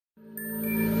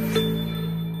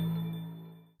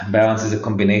Balance is a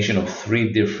combination of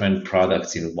three different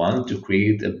products in one to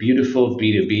create a beautiful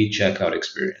B2B checkout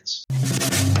experience.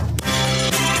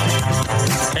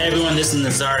 Hey everyone, this is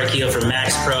Nazar Akil from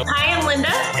Max Pro. Hi, I'm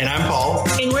Linda. And I'm Paul.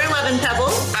 And we're 11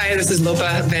 Pebbles. Hi, this is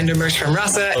Lopa Vandermersch from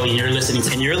Rasa. Oh, you're listening.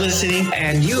 And you're listening.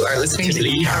 And you are listening to the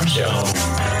E-Com Show.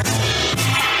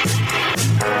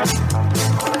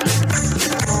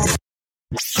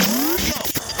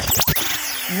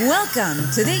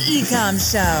 Welcome to the E-Com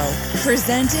Show,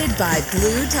 presented by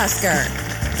Blue Tusker,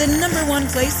 the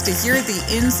 #1 place to hear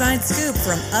the inside scoop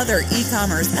from other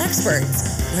e-commerce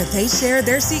experts, where they share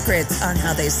their secrets on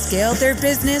how they scaled their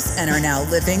business and are now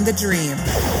living the dream.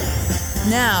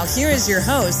 Now, here is your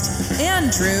host,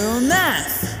 Andrew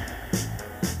Math.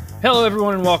 Hello,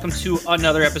 everyone, and welcome to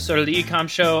another episode of the E-Com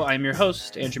Show. I'm your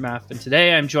host, Andrew Math, and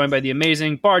today I'm joined by the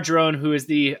amazing Bar Jerome, who is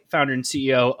the founder and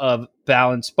CEO of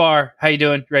Balance Bar. How you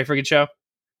doing? You ready for a good show?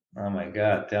 Oh my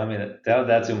God! Tell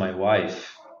that to my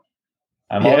wife.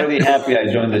 I'm already happy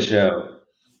I joined the show.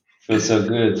 Feels so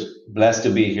good. Blessed to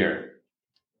be here.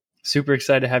 Super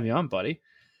excited to have you on, buddy.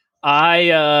 I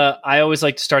always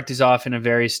like to start these off in a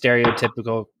very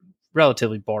stereotypical,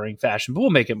 relatively boring fashion, but we'll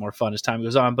make it more fun as time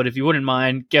goes on. But if you wouldn't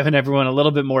mind giving everyone a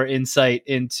little bit more insight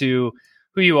into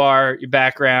who you are, your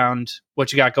background,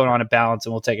 what you got going on at Balance,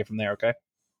 and we'll take it from there, okay?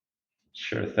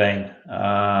 Sure thing.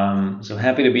 So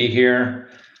happy to be here.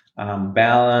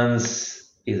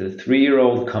 Balance is a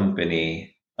 3-year-old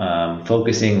company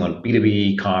focusing on B2B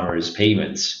e-commerce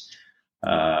payments,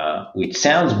 which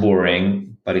sounds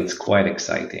boring, but it's quite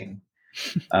exciting.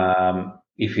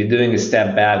 If you're doing a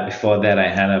step back, before that, I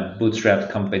had a bootstrapped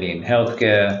company in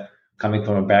healthcare, coming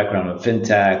from a background of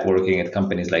fintech, working at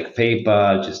companies like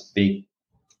PayPal, just big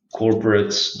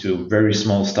corporates to very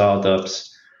small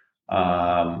startups.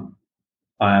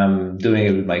 I'm doing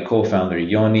it with my co-founder,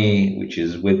 Yoni, which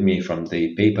is with me from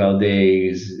the PayPal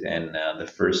days and the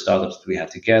first startups that we had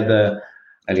together.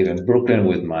 I live in Brooklyn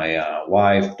with my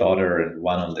wife, daughter, and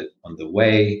one on the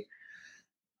way.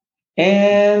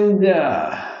 And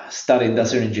studied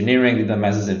industrial engineering, did a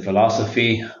master's in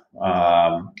philosophy.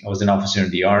 I was an officer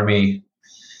in the Army.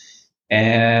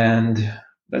 And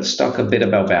let's talk a bit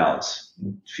about Balance.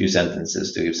 A few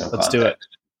sentences to give some context. Let's do it.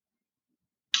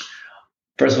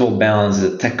 First of all, Balance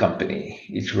is a tech company.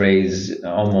 It raised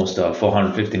almost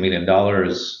 $450 million,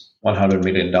 $100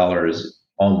 million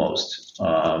almost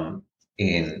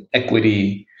in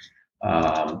equity,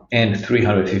 and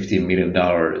 $350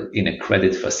 million in a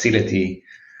credit facility.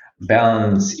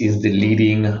 Balance is the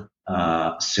leading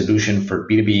solution for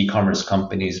B2B e-commerce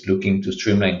companies looking to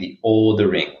streamline the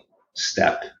ordering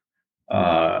step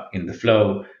in the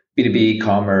flow. B2B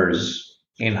e-commerce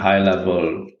in high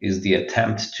level is the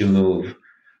attempt to move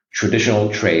traditional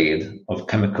trade of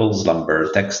chemicals, lumber,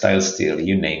 textile, steel,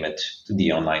 you name it, to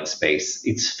the online space.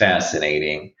 It's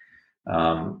fascinating.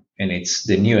 And it's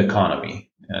the new economy,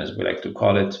 as we like to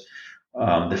call it.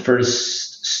 The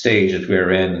first stage that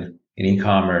we're in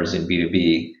e-commerce, in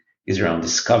B2B, is around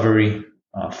discovery,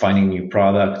 finding new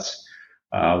products,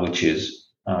 which is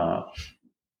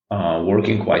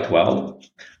working quite well.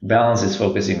 Balance is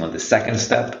focusing on the second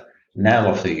step. Now,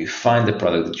 after you find the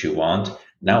product that you want,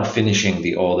 now finishing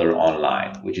the order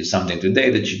online, which is something today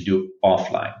that you do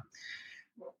offline.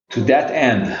 To that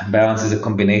end, Balance is a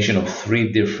combination of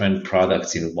three different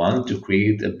products in one to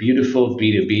create a beautiful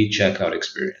B2B checkout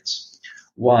experience.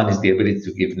 One is the ability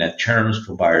to give net terms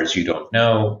for buyers you don't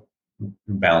know.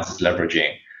 Balance is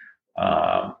leveraging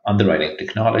underwriting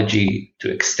technology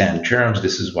to extend terms.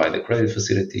 This is why the credit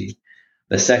facility.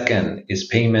 The second is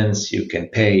payments. You can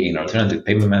pay in alternative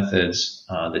payment methods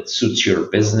that suits your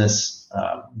business.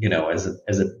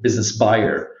 As a business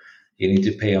buyer, you need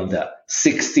to pay on the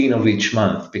 16th of each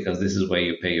month because this is where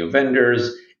you pay your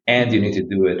vendors, and you need to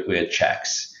do it with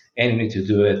checks, and you need to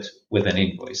do it with an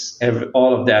invoice.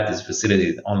 All of that is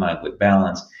facilitated online with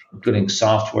Balance, including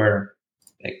software,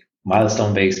 like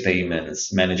milestone-based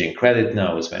payments, managing credit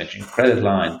notes, managing credit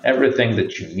line, everything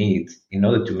that you need in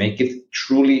order to make it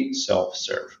truly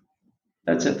self-serve.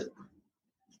 That's it.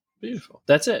 Beautiful.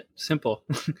 That's it. Simple.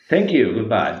 Thank you.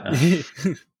 Goodbye.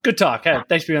 Good talk. Hey,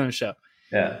 thanks for being on the show.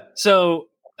 Yeah. So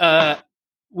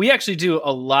we actually do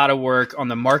a lot of work on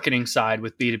the marketing side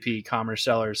with B2B commerce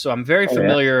sellers. So I'm very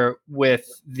familiar with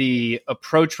the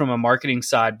approach from a marketing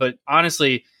side. But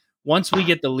honestly, once we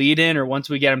get the lead in or once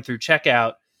we get them through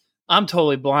checkout, I'm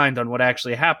totally blind on what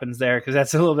actually happens there because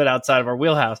that's a little bit outside of our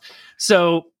wheelhouse.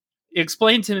 So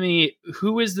explain to me,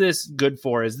 who is this good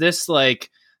for? Is this like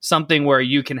something where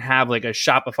you can have like a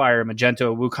Shopify or a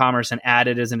Magento or WooCommerce and add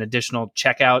it as an additional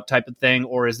checkout type of thing?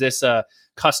 Or is this a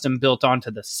custom built onto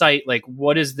the site? Like,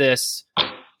 what is this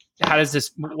how does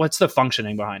this? What's the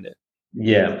functioning behind it?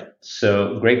 Yeah,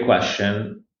 so great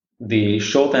question. The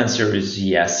short answer is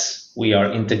yes. We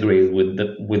are integrated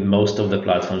with most of the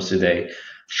platforms today.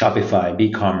 Shopify,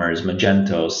 BigCommerce,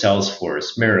 Magento,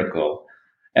 Salesforce, Miracle,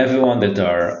 everyone that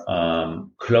are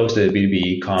close to the B2B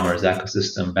e-commerce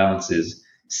ecosystem balances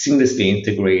seamlessly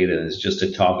integrated and is just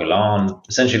a toggle on,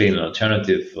 essentially an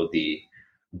alternative for the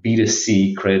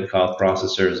B2C credit card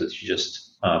processors that you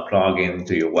just plug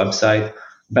into your website.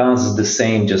 Balance is the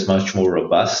same, just much more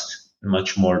robust,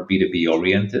 much more B2B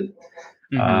oriented.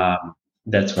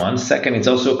 That's one. Second, it's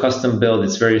also custom built.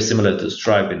 It's very similar to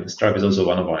Stripe, and Stripe is also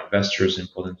one of our investors,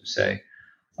 important to say.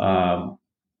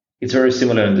 It's very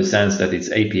similar in the sense that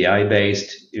it's API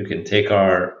based. You can take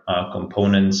our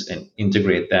components and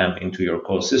integrate them into your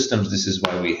core systems. This is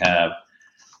why we have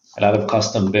a lot of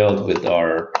custom built with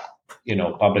our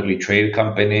publicly traded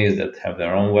companies that have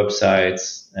their own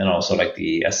websites, and also like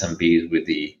the SMBs with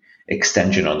the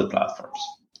extension on the platforms.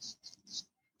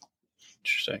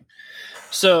 Interesting.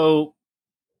 So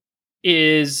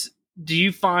do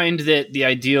you find that the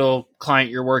ideal client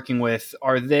you're working with,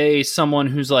 are they someone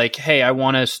who's like, hey, I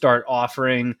want to start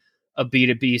offering a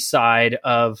B2B side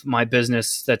of my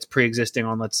business that's pre-existing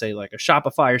on, let's say, like a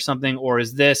Shopify or something? Or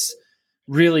is this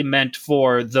really meant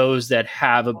for those that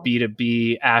have a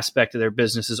B2B aspect of their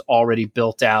businesses already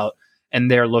built out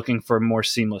and they're looking for a more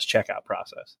seamless checkout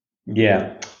process?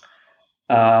 Yeah.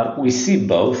 We see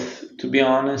both, to be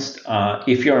honest.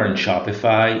 If you're on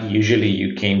Shopify, usually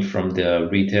you came from the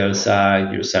retail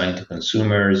side, you're selling to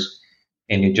consumers,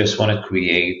 and you just want to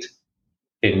create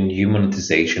a new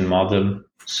monetization model.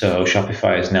 So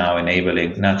Shopify is now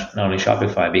enabling not only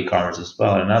Shopify, BigCommerce as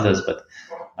well, and others, but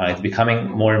it's becoming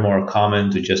more and more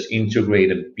common to just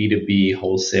integrate a B2B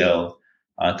wholesale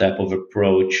type of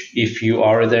approach if you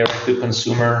are a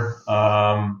direct-to-consumer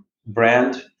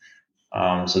brand.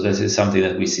 So this is something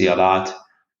that we see a lot,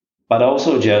 but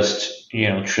also just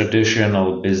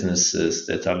traditional businesses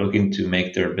that are looking to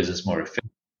make their business more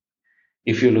efficient.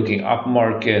 If you're looking up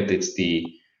market, it's the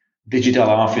digital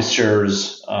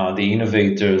officers, the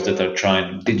innovators that are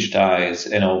trying to digitize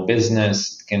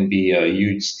business. It can be a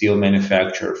huge steel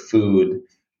manufacturer, food,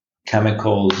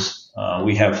 chemicals.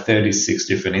 We have 36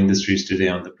 different industries today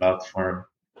on the platform.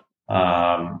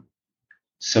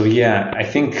 So yeah, I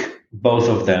think both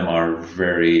of them are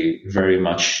very, very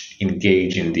much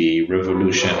engaged in the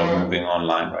revolution of moving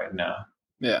online right now.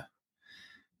 Yeah.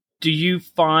 Do you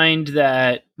find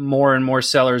that more and more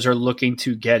sellers are looking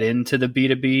to get into the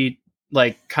B2B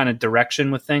like kind of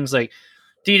direction with things like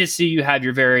D2C? You have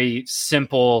your very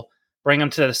simple, bring them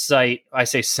to the site. I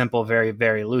say simple very,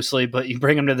 very loosely, but you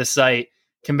bring them to the site,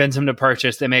 convince them to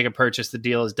purchase, they make a purchase, the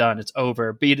deal is done, it's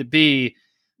over. B2B,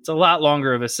 it's a lot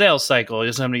longer of a sales cycle.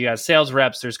 You got sales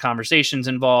reps, there's conversations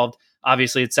involved.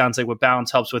 Obviously, it sounds like what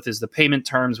Balance helps with is the payment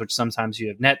terms, which sometimes you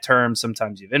have net terms,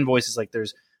 sometimes you have invoices. Like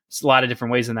there's a lot of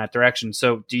different ways in that direction.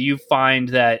 So do you find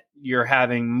that you're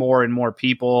having more and more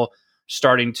people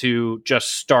starting to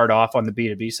just start off on the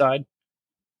B2B side?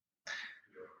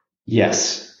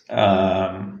 Yes.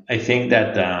 I think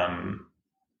that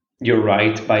you're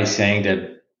right by saying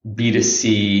that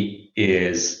B2C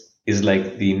is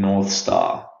like the North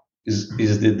Star,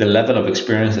 is the level of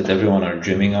experience that everyone are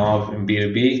dreaming of in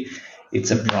B2B.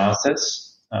 It's a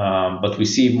process, but we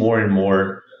see more and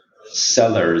more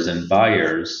sellers and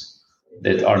buyers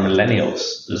that are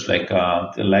millennials. Just like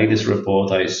the latest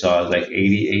report I saw, like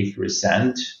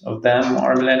 88% of them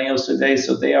are millennials today.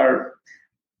 So they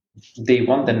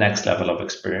want the next level of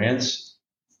experience.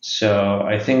 So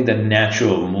I think the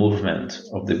natural movement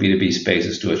of the B2B space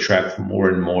is to attract more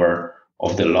and more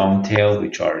of the long tail,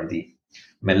 which are the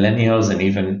millennials and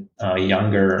even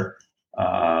younger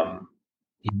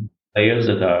players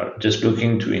that are just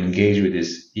looking to engage with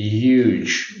this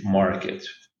huge market,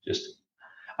 just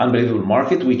unbelievable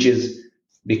market, which is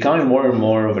becoming more and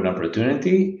more of an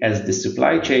opportunity as the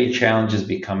supply chain challenge is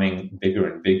becoming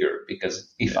bigger and bigger.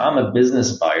 Because if I'm a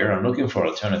business buyer, I'm looking for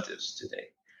alternatives today.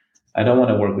 I don't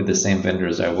want to work with the same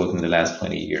vendors I worked in the last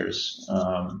 20 years.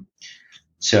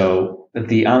 So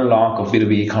the unlock of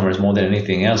B2B e-commerce more than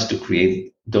anything else to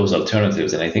create those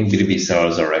alternatives. And I think B2B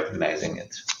sellers are recognizing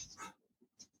it.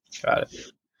 Got it.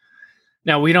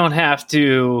 Now, we don't have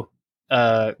to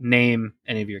name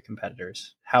any of your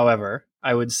competitors. However,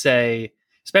 I would say,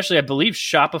 especially I believe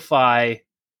Shopify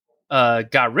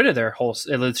got rid of their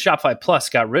wholesale. Shopify Plus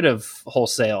got rid of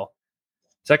wholesale.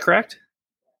 Is that correct?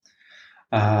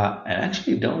 I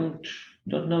actually don't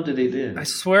know that they did. I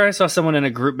swear I saw someone in a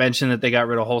group mention that they got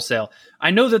rid of wholesale.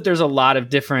 I know that there's a lot of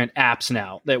different apps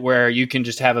now that where you can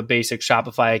just have a basic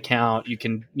Shopify account. You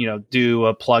can, do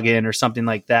a plugin or something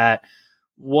like that.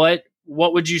 what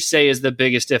would you say is the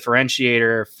biggest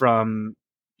differentiator from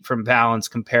Balance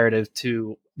comparative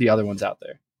to the other ones out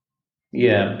there?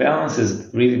 Yeah, Balance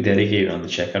is really dedicated on the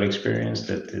checkout experience.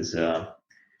 That is,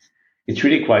 it's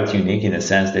really quite unique in the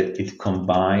sense that it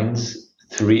combines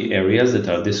three areas that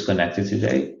are disconnected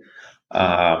today.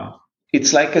 Um,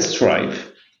 it's like a Stripe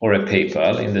or a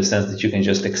PayPal in the sense that you can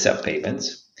just accept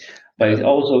payments, but it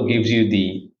also gives you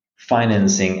the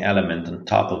financing element on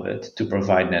top of it to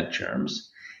provide net terms.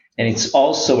 And it's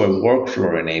also a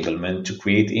workflow enablement to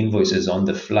create invoices on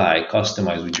the fly,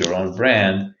 customized with your own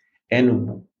brand,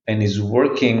 and is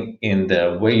working in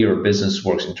the way your business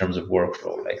works in terms of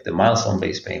workflow, like the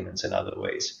milestone-based payments and other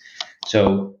ways.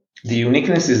 So the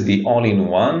uniqueness is the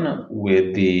all-in-one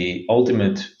with the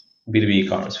ultimate B2B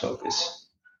e-commerce focus,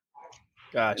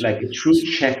 Gotcha. like a true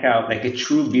checkout, like a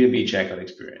true B2B checkout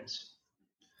experience.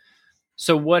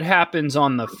 So what happens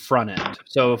on the front end?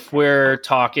 So if we're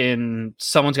talking,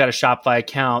 someone's got a Shopify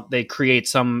account, they create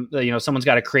someone's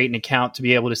got to create an account to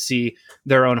be able to see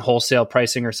their own wholesale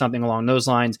pricing or something along those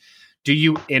lines. Do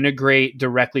you integrate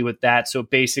directly with that? So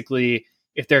basically,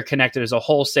 if they're connected as a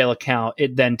wholesale account,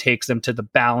 it then takes them to the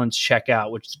Balance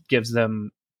checkout, which gives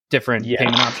them different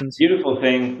payment options. The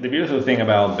beautiful thing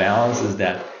about Balance is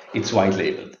that it's white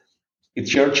labeled.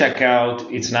 It's your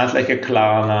checkout. It's not like a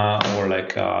Klarna or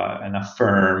like an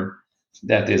Affirm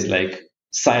that is like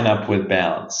sign up with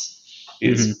Balance.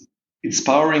 It's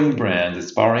powering brands.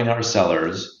 It's powering our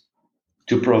sellers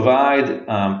to provide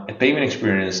a payment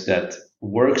experience that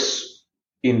works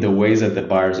in the ways that the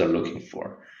buyers are looking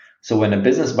for. So when a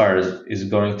business buyer is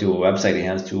going to a website, he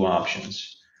has two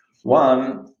options.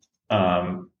 One,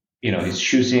 he's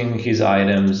choosing his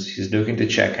items. He's looking to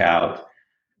check out.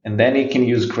 And then he can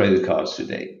use credit cards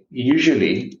today.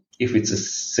 Usually, if it's a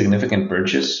significant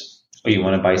purchase or you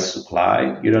want to buy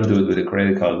supply, you don't do it with a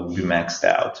credit card. It will be maxed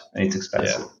out and it's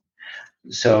expensive.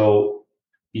 Yeah. So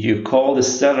you call the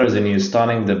sellers and you're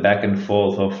starting the back and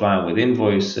forth offline with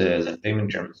invoices and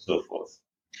payment terms and so forth.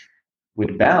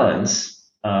 With Balance,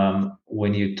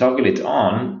 when you toggle it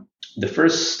on, the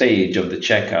first stage of the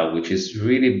checkout, which is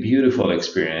really beautiful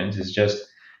experience, is just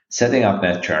setting up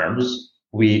net terms.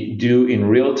 We do in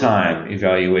real time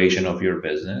evaluation of your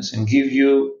business and give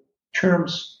you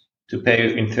terms to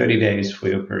pay in 30 days for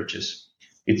your purchase.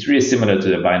 It's really similar to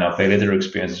the buy now pay later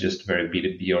experience, just very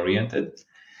B2B oriented.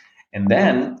 And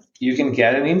then you can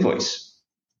get an invoice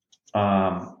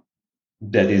that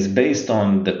is based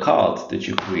on the card that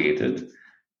you created.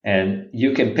 And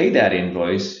you can pay that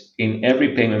invoice in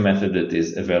every payment method that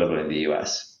is available in the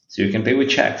US. So you can pay with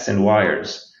checks and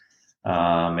wires.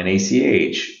 An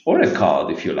ACH or a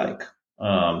card if you like.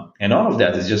 And all of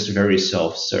that is just very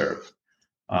self-serve.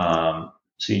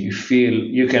 So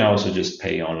you can also just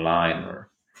pay online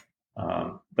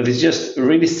but it's just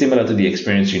really similar to the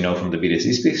experience from the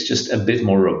B2C space, just a bit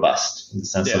more robust in the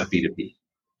sense of B2B.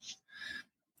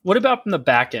 What about from the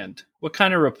back end? What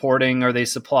kind of reporting are they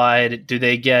supplied? Do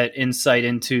they get insight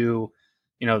into,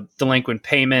 delinquent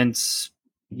payments,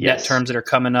 net terms that are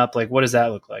coming up? Like, what does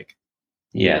that look like?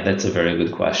 Yeah, that's a very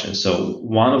good question. So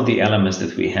one of the elements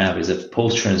that we have is a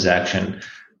post-transaction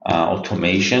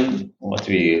automation, which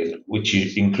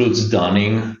includes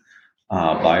dunning,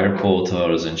 buyer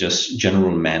portals, and just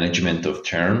general management of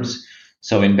terms.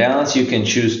 So in Balance, you can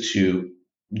choose to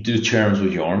do terms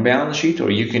with your own balance sheet,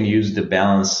 or you can use the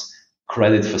Balance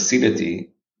credit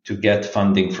facility to get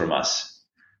funding from us.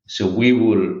 So we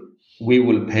will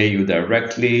pay you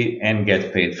directly and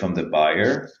get paid from the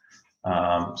buyer.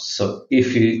 So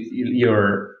if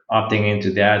you're opting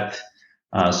into that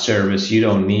service, you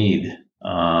don't need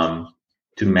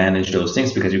to manage those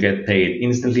things because you get paid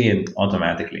instantly and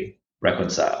automatically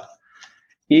reconciled.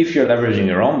 If you're leveraging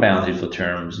your own balance sheet for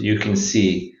terms, you can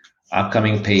see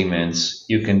upcoming payments.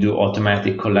 You can do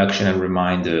automatic collection and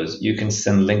reminders. You can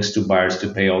send links to buyers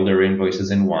to pay all their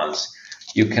invoices in once.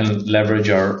 You can leverage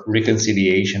our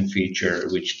reconciliation feature,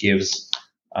 which gives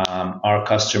our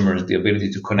customers the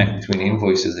ability to connect between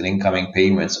invoices and incoming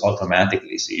payments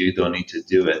automatically, so you don't need to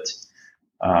do it.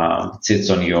 It sits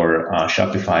on your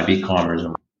Shopify, e-commerce,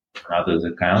 and other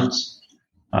accounts.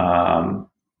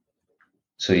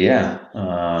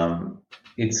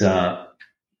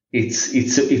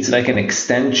 It's like an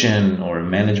extension or a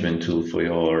management tool for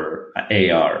your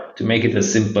AR to make it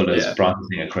as simple as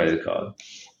processing a credit card.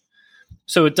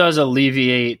 So it does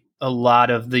alleviate a lot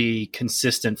of the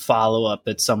consistent follow-up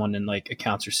that someone in like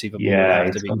accounts receivable would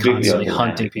have to be constantly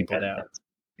hunting people down.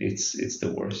 It's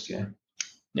the worst, yeah.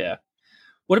 Yeah.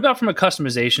 What about from a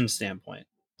customization standpoint?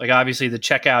 Like obviously the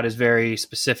checkout is very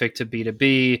specific to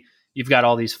B2B. you've got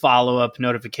all these follow-up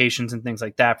notifications and things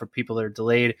like that for people that are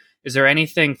delayed. Is there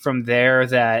anything from there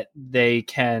that they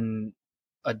can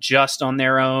adjust on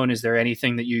their own? Is there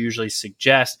anything that you usually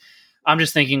suggest? I'm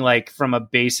just thinking like from a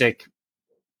basic,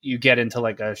 you get into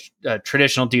like a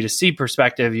traditional D2C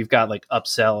perspective, you've got like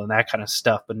upsell and that kind of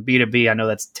stuff. But in B2B, I know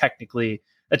that's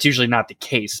usually not the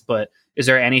case, but is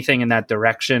there anything in that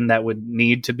direction that would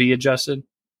need to be adjusted?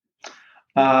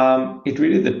 It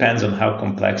really depends on how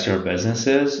complex your business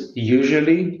is.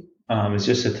 Usually, it's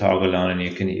just a toggle on and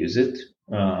you can use it.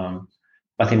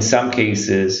 But in some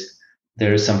cases,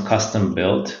 there is some custom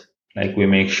built. Like we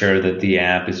make sure that the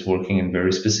app is working in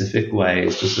very specific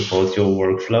ways to support your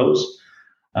workflows,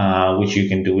 which you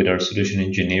can do with our solution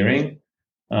engineering.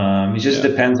 It just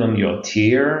depends on your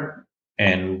tier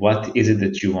and what is it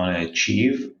that you want to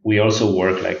achieve. We also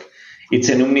work like it's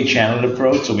an omni-channel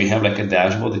approach, so we have like a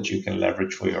dashboard that you can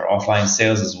leverage for your offline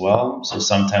sales as well. So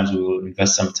sometimes we will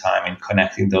invest some time in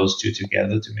connecting those two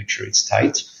together to make sure it's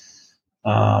tight.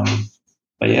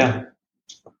 But yeah.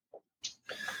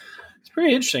 It's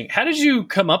pretty interesting. How did you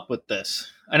come up with this?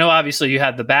 I know obviously you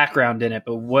had the background in it,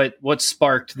 but what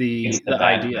sparked the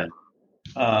idea?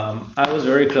 I was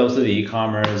very close to the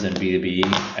e-commerce and B2B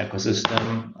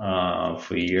ecosystem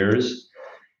for years.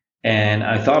 And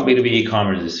I thought B2B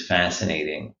e-commerce is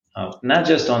fascinating, not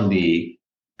just on the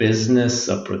business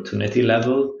opportunity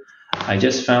level. I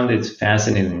just found it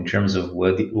fascinating in terms of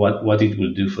what it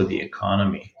will do for the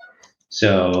economy.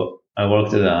 So I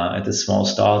worked at a small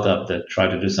startup that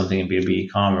tried to do something in B2B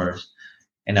e-commerce.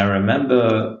 And I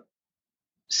remember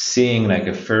seeing like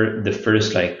the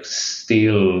first like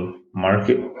steel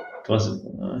market. It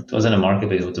wasn't a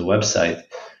marketplace, it was a website,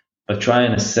 but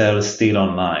trying to sell steel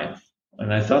online.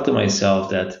 And I thought to myself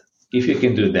that if you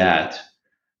can do that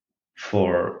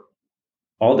for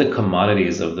all the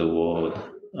commodities of the world,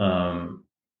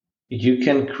 you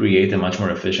can create a much more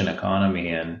efficient economy.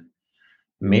 And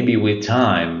maybe with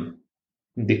time,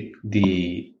 it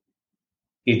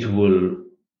will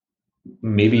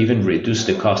maybe even reduce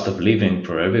the cost of living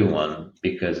for everyone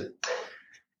because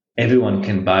everyone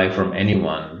can buy from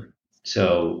anyone.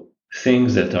 So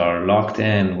things that are locked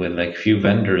in with like few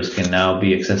vendors can now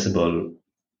be accessible,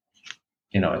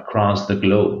 across the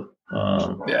globe.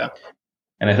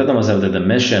 And I thought to myself that the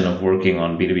mission of working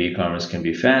on B2B e-commerce can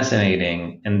be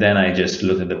fascinating. And then I just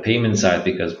looked at the payment side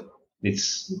because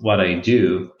it's what I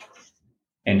do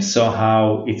and saw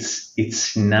how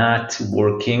it's not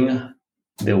working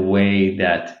the way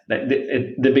that at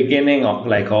the beginning of,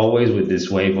 like always with this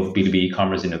wave of B2B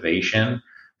e-commerce innovation,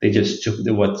 they just took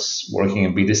what's working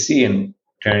in B2C and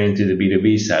turned it into the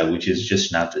B2B side, which is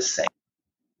just not the same.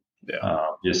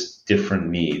 Just different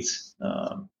needs.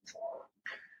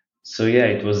 So yeah,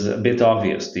 it was a bit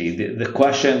obvious. The big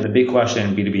question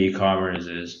in B2B e-commerce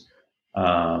is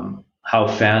how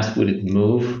fast would it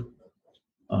move?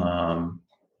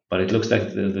 But it looks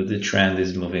like the trend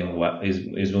is moving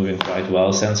quite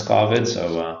well since COVID.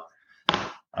 So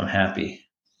I'm happy.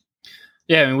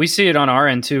 Yeah, I mean, we see it on our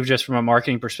end too, just from a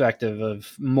marketing perspective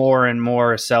of more and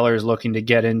more sellers looking to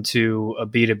get into a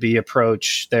B2B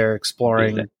approach. They're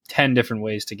exploring 10 different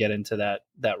ways to get into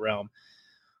that realm.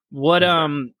 What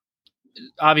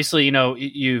obviously,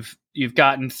 you've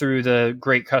gotten through the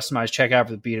great customized checkout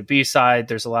for the B2B side.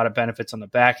 There's a lot of benefits on the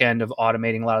back end of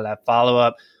automating a lot of that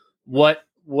follow-up.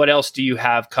 What else do you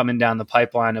have coming down the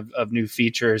pipeline of new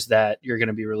features that you're going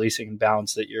to be releasing in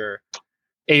Balance that you're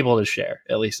able to share,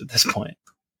 at least at this point?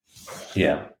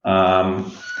 Yeah.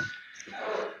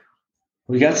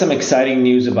 We got some exciting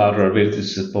news about our ability to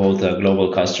support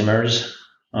global customers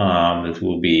that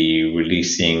we'll be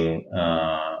releasing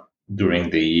during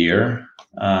the year.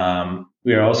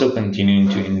 We are also continuing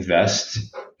to invest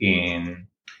in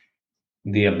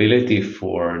the ability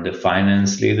for the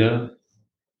finance leader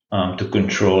to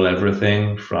control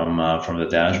everything from the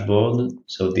dashboard.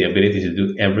 So the ability to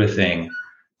do everything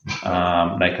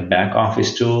like a back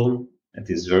office tool that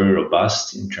is very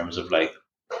robust in terms of like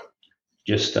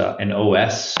just an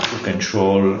OS to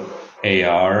control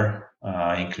AR,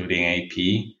 including AP.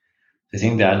 I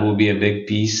think that will be a big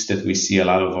piece that we see a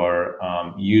lot of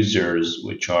our users,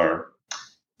 which are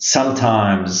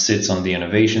sometimes sits on the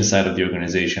innovation side of the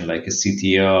organization, like a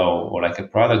CTO or like a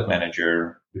product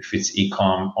manager, if it's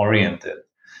e-com oriented.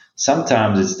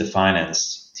 Sometimes it's the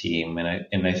finance team,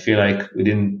 and I feel like we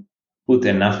didn't put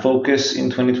enough focus in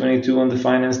 2022 on the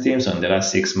finance team. So in the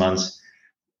last 6 months,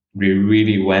 we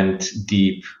really went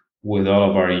deep with all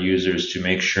of our users to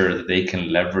make sure that they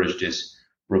can leverage this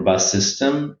robust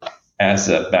system as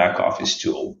a back office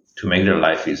tool to make their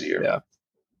life easier. Yeah.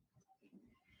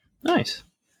 Nice.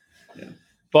 Yeah.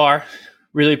 Bar,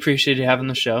 really appreciate you having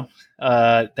the show.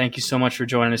 Thank you so much for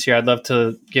joining us here. I'd love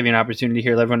to give you an opportunity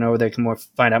here. Let everyone know where they can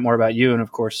find out more about you and,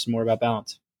 of course, more about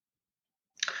Balance.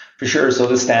 For sure. So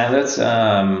the standards,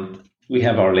 we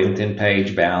have our LinkedIn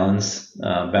page, Balance.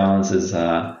 Balance is,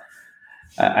 I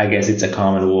guess it's a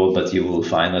common word, but you will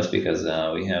find us because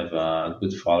we have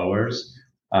good followers.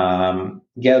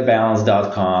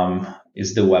 Getbalance.com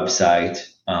is the website.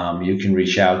 You can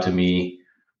reach out to me,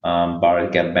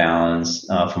 Bart Get Balance,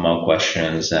 for more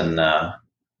questions. And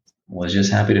was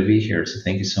just happy to be here. So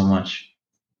thank you so much.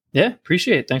 Yeah,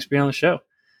 appreciate it. Thanks for being on the show.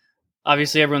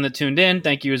 Obviously, everyone that tuned in,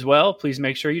 thank you as well. Please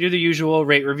make sure you do the usual,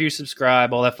 rate, review,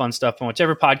 subscribe, all that fun stuff on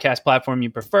whichever podcast platform you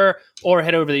prefer, or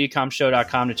head over to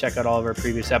ecomshow.com to check out all of our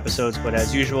previous episodes. But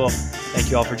as usual,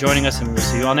 thank you all for joining us, and we will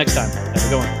see you all next time. Have a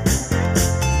good one.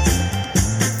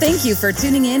 Thank you for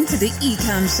tuning in to the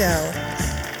Ecom Show.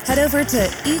 Head over to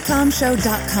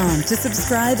ecomshow.com to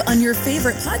subscribe on your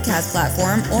favorite podcast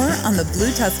platform or on the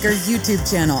Blue Tusker YouTube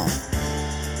channel.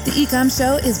 The Ecom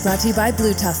Show is brought to you by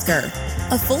Blue Tusker,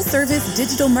 a full-service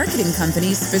digital marketing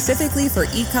company specifically for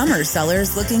e-commerce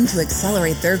sellers looking to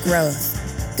accelerate their growth.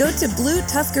 Go to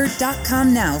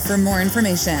bluetusker.com now for more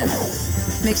information.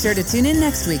 Make sure to tune in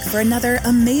next week for another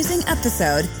amazing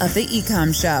episode of the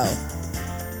Ecom Show.